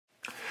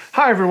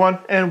Hi everyone,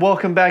 and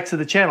welcome back to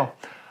the channel.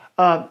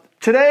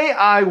 Today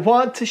I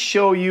want to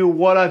show you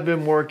what I've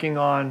been working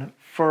on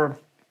for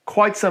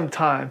quite some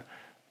time.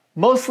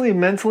 Mostly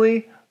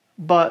mentally,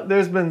 but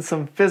there's been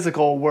some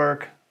physical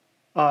work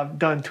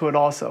done to it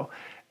also.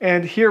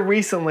 And here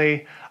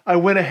recently, I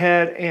went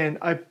ahead and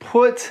I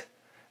put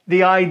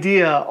the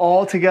idea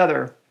all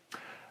together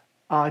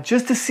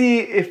just to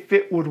see if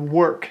it would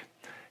work.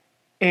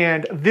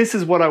 And this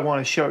is what I want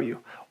to show you.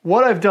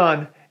 What I've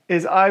done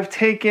is I've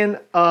taken,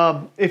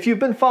 if you've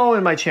been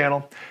following my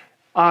channel,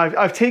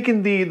 I've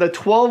taken the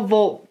 12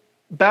 volt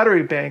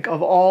battery bank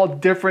of all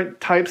different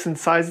types and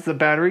sizes of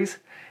batteries,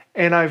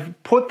 and I've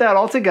put that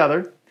all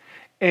together,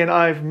 and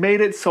I've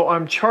made it so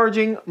I'm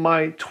charging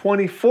my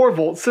 24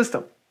 volt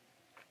system.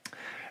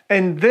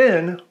 And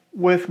then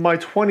with my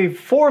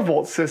 24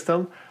 volt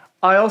system,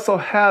 I also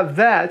have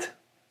that,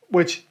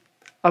 which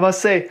I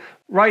must say,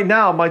 right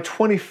now, my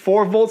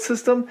 24 volt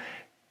system,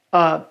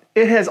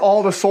 it has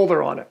all the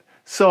solar on it.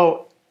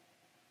 So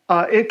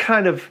it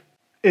kind of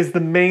is the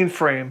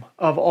mainframe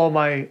of all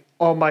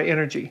my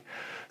energy.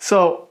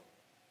 So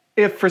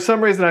if for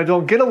some reason I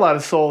don't get a lot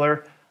of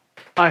solar,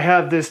 I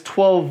have this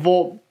 12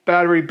 volt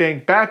battery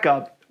bank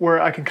backup where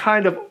I can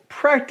kind of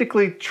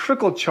practically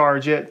trickle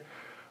charge it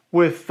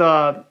with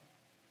 10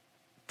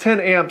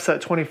 amps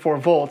at 24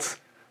 volts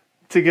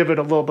to give it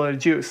a little bit of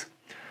juice.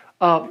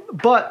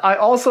 But I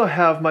also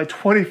have my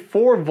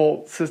 24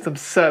 volt system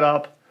set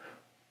up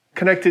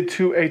connected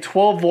to a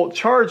 12 volt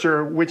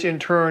charger, which in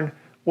turn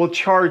will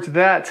charge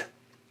that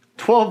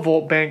 12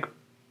 volt bank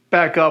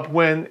back up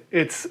when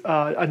it's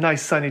a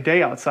nice sunny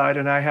day outside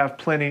and I have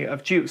plenty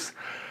of juice.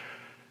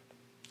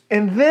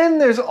 And then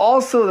there's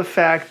also the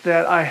fact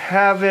that I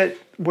have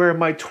it where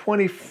my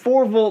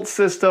 24 volt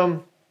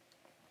system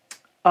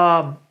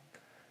can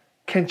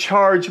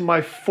charge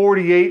my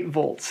 48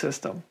 volt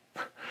system.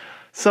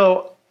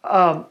 So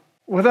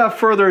without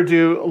further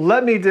ado,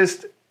 let me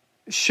just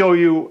show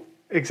you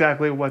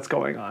exactly what's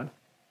going on.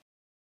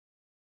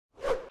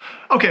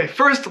 Okay,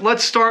 first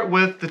let's start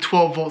with the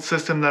 12 volt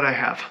system that I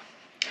have.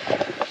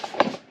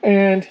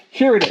 And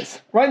here it is.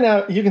 Right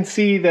now you can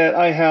see that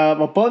I have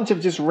a bunch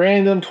of just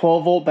random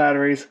 12 volt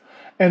batteries,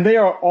 and they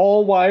are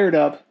all wired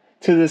up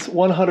to this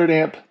 100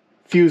 amp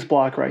fuse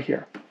block right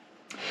here.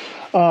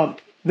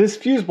 This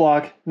fuse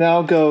block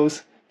now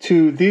goes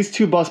to these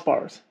two bus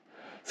bars.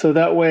 So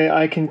that way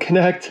I can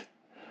connect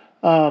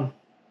my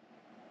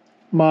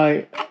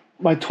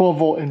 12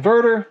 volt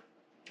inverter,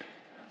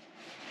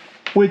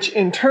 which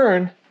in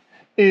turn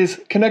is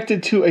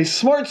connected to a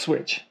smart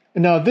switch.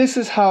 And now this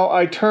is how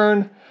I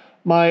turn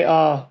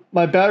my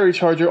my battery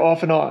charger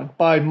off and on,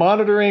 by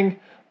monitoring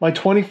my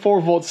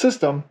 24 volt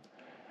system.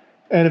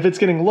 And if it's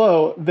getting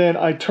low, then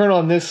I turn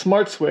on this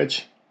smart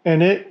switch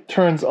and it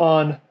turns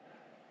on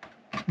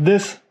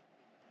this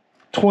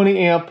 20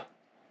 amp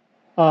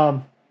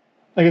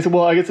I guess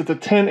it's a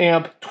 10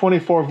 amp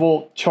 24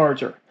 volt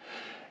charger,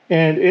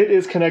 and it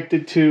is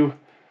connected to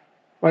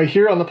right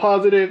here on the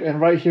positive and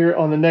right here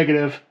on the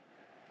negative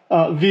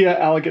via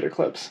alligator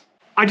clips.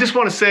 I just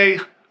want to say,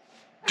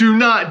 do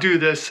not do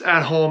this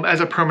at home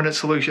as a permanent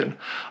solution.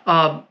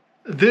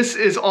 This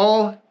is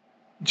all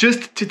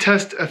just to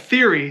test a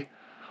theory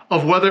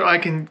of whether I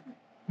can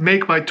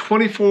make my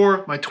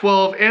 24, my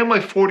 12, and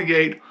my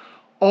 48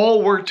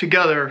 all work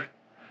together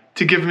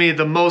to give me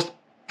the most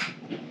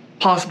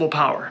possible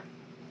power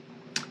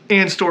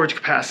and storage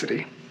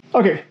capacity.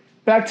 Okay,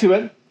 back to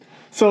it.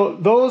 So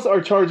those are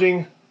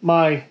charging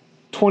my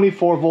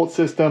 24 volt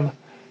system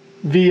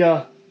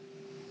via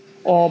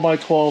all my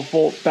 12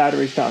 volt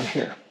batteries down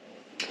here.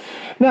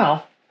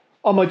 Now,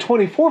 on my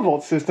 24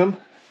 volt system,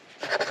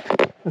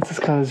 let's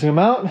just kind of zoom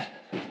out.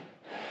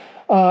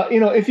 You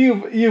know, if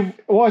you've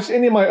watched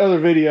any of my other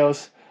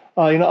videos,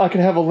 you know, I can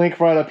have a link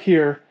right up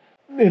here,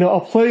 you know, a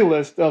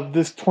playlist of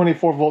this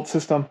 24 volt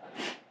system.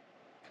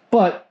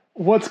 But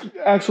what's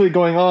actually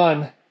going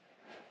on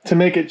to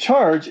make it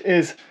charge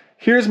is,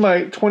 here's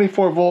my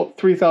 24 volt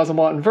 3000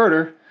 watt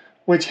inverter,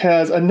 which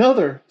has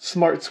another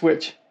smart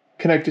switch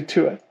connected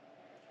to it,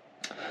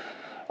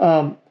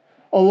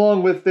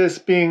 along with this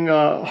being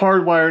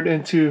hardwired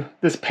into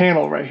this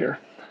panel right here.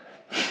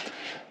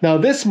 Now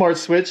this smart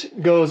switch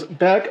goes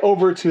back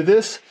over to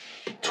this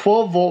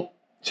 12 volt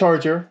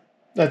charger,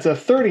 that's a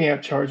 30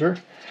 amp charger,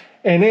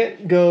 and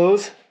it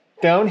goes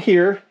down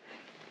here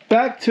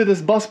back to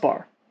this bus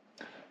bar.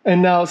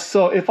 And now,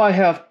 so if I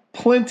have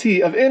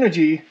plenty of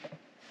energy,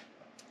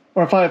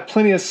 or if I have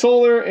plenty of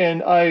solar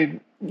and I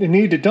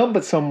need to dump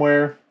it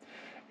somewhere,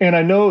 and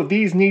I know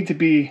these need to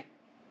be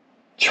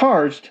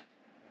charged,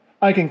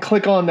 I can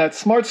click on that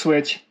smart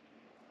switch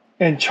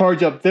and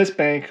charge up this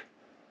bank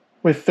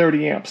with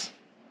 30 amps.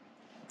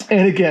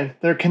 And again,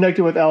 they're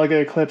connected with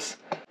alligator clips.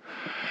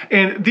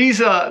 And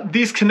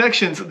these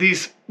connections,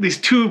 these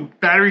two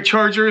battery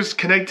chargers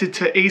connected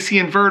to AC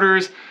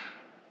inverters,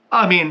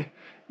 I mean,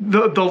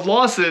 the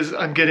losses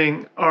I'm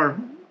getting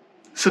are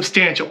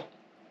substantial,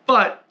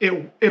 but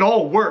it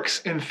all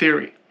works in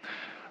theory.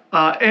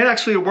 And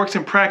actually it works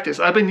in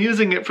practice. I've been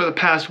using it for the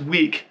past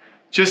week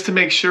just to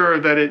make sure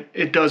that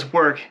it does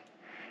work.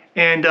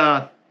 And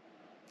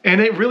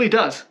it really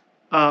does,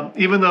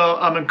 even though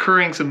I'm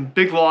incurring some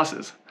big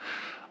losses.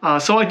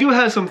 So I do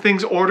have some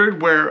things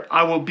ordered where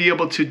I will be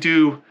able to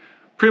do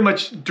pretty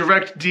much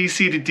direct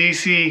DC to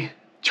DC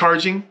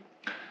charging,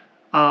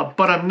 but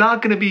I'm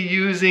not going to be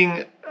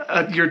using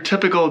your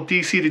typical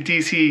DC to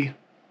DC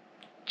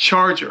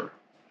charger.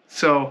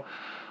 So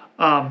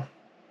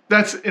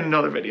that's in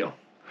another video.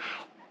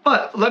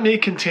 But let me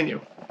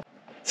continue.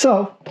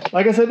 So,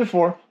 like I said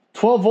before,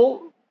 12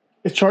 volt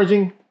is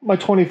charging my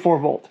 24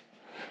 volt.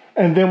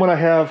 And then when I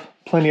have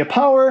plenty of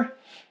power,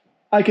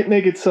 I can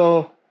make it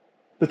so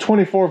the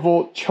 24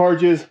 volt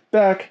charges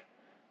back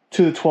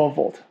to the 12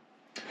 volt.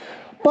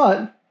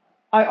 But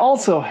I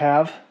also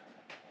have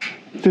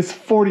this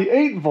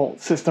 48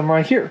 volt system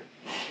right here.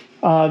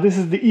 This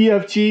is the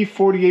EFG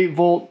 48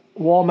 volt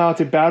wall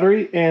mounted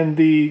battery and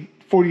the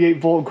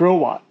 48 volt grow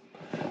watt.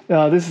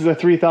 This is a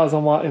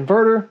 3000 watt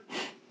inverter.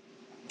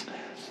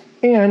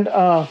 And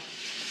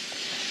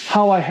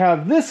how I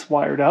have this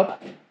wired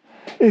up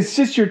is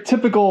just your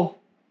typical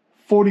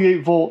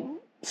 48 volt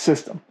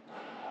system.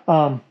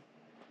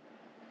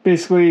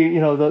 Basically, you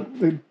know,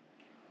 the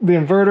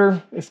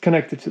inverter is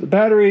connected to the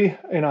battery,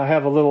 and I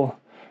have a little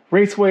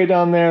raceway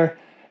down there,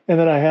 and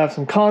then I have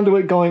some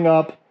conduit going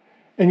up,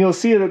 and you'll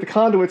see that the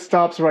conduit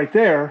stops right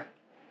there,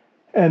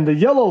 and the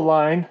yellow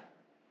line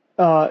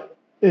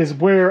is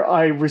where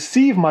I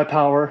receive my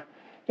power,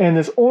 and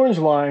this orange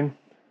line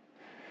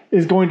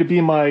is going to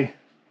be my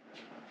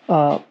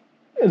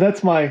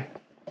that's my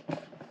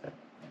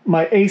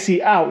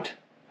AC out.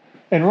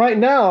 And right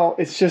now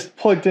it's just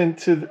plugged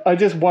into, I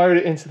just wired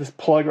it into this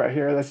plug right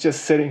here that's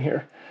just sitting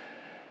here.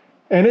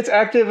 And it's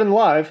active and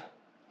live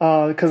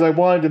because I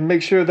wanted to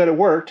make sure that it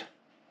worked.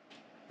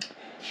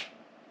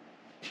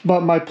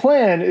 But my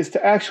plan is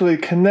to actually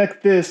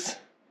connect this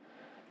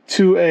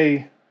to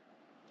a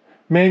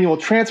manual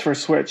transfer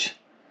switch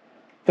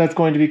that's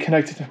going to be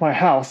connected to my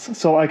house,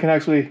 so I can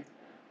actually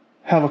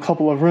have a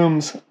couple of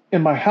rooms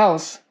in my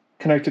house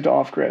connected to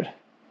off-grid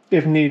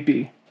if need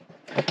be.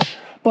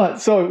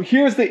 But so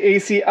here's the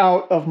AC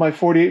out of my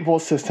 48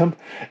 volt system,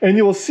 and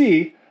you will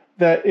see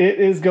that it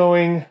is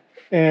going,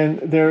 and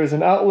there is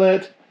an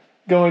outlet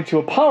going to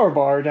a power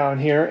bar down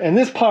here, and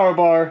this power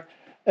bar,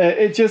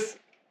 it just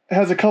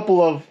has a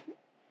couple of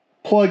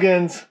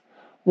plug-ins.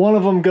 One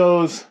of them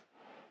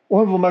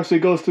actually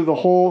goes through the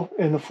hole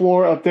in the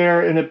floor up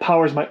there, and it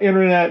powers my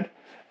internet,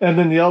 and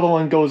then the other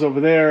one goes over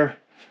there,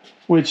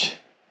 which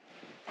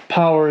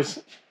powers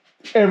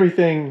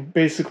everything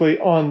basically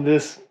on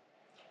this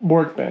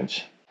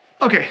workbench.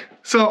 Okay,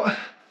 so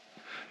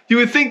you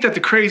would think that the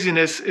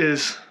craziness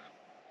is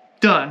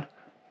done,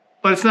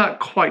 but it's not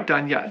quite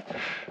done yet.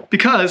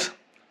 Because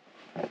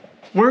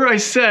where I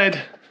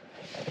said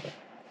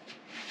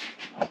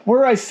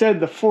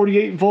the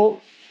 48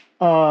 volt,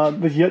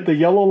 the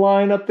yellow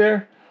line up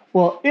there,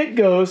 well, it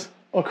goes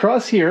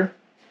across here,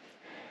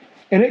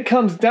 and it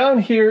comes down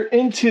here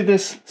into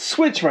this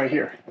switch right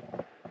here.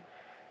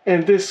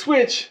 And this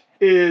switch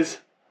is,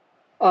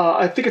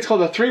 I think it's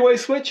called a three-way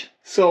switch.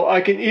 So I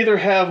can either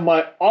have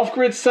my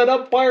off-grid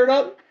setup wired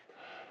up,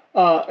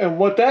 and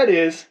what that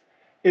is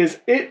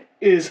it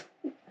is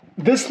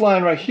this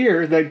line right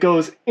here that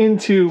goes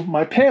into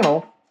my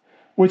panel,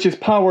 which is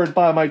powered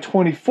by my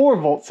 24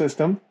 volt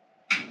system.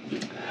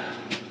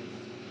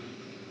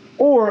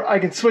 Or I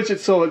can switch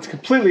it so it's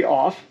completely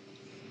off.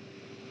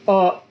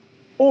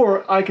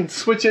 Or I can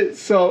switch it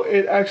so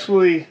it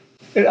actually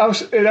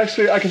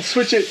I can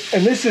switch it,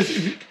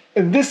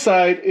 and this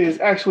side is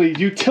actually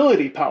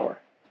utility power.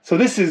 So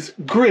this is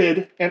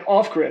grid and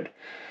off-grid.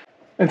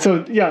 And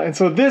so, yeah, and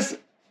so this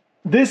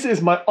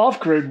is my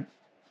off-grid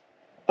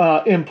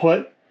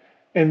input,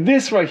 and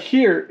this right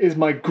here is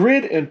my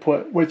grid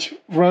input, which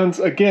runs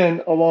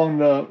again along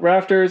the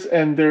rafters,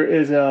 and there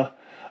is a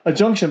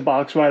junction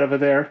box right over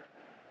there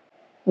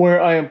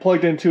where I am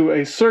plugged into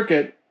a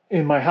circuit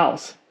in my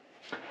house.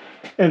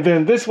 And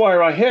then this wire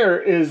right here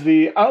is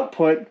the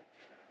output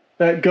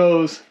that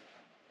goes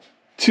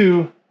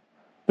to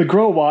the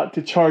grow watt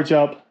to charge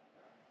up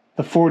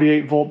the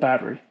 48 volt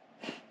battery.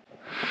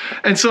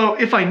 And so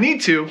if I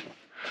need to,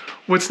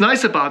 what's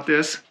nice about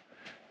this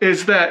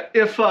is that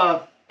if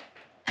I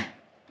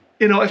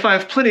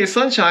have plenty of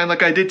sunshine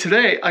like I did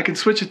today, I can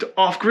switch it to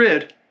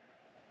off-grid,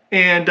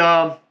 and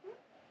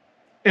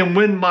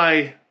when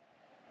my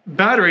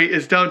battery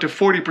is down to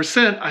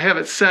 40%, I have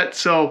it set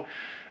so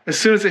as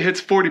soon as it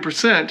hits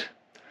 40%,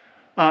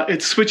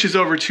 it switches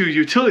over to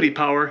utility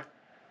power,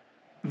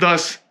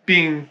 thus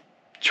being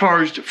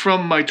charged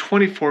from my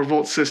 24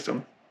 volt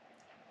system.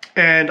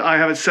 And I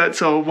have it set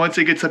so once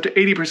it gets up to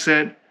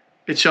 80%,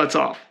 it shuts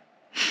off.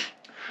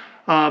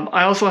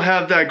 I also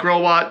have that grow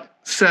watt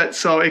set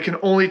so it can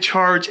only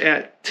charge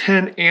at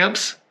 10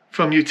 amps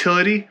from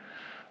utility.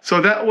 So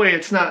that way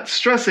it's not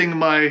stressing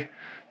my,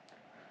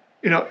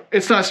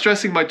 it's not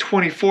stressing my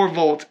 24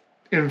 volt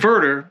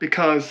inverter,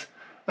 because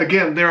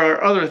again, there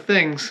are other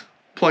things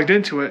plugged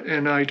into it,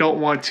 and I don't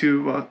want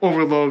to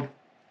overload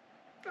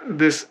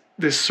this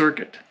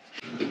circuit.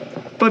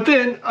 But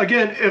then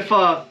again, if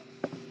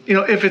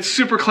if it's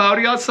super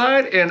cloudy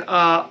outside and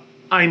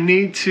I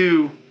need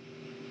to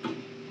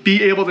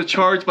be able to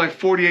charge my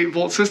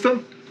 48-volt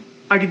system,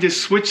 I can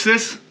just switch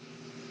this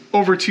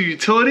over to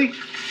utility,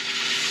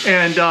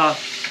 and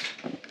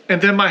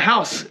then my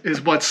house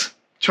is what's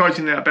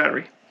charging that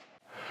battery.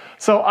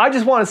 So I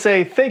just want to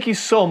say thank you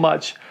so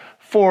much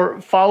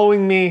for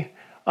following me,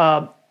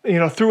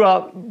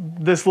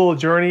 throughout this little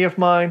journey of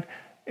mine,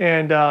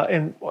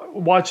 and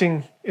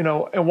watching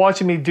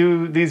me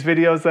do these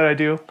videos that I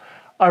do.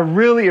 I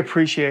really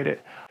appreciate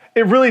it.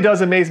 It really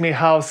does amaze me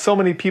how so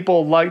many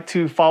people like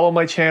to follow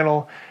my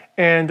channel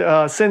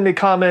and send me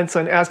comments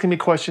and asking me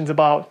questions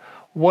about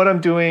what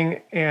I'm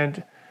doing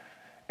and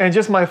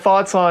just my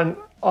thoughts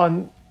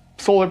on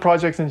solar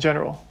projects in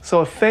general.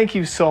 So thank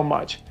you so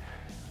much.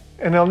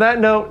 And on that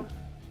note,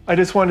 I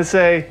just wanted to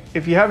say,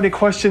 if you have any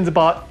questions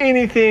about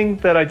anything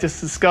that I just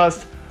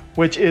discussed,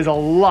 which is a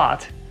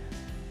lot,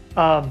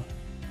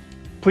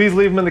 please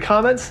leave them in the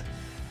comments,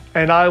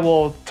 and I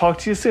will talk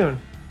to you soon.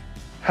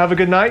 Have a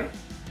good night.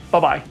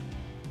 Bye-bye.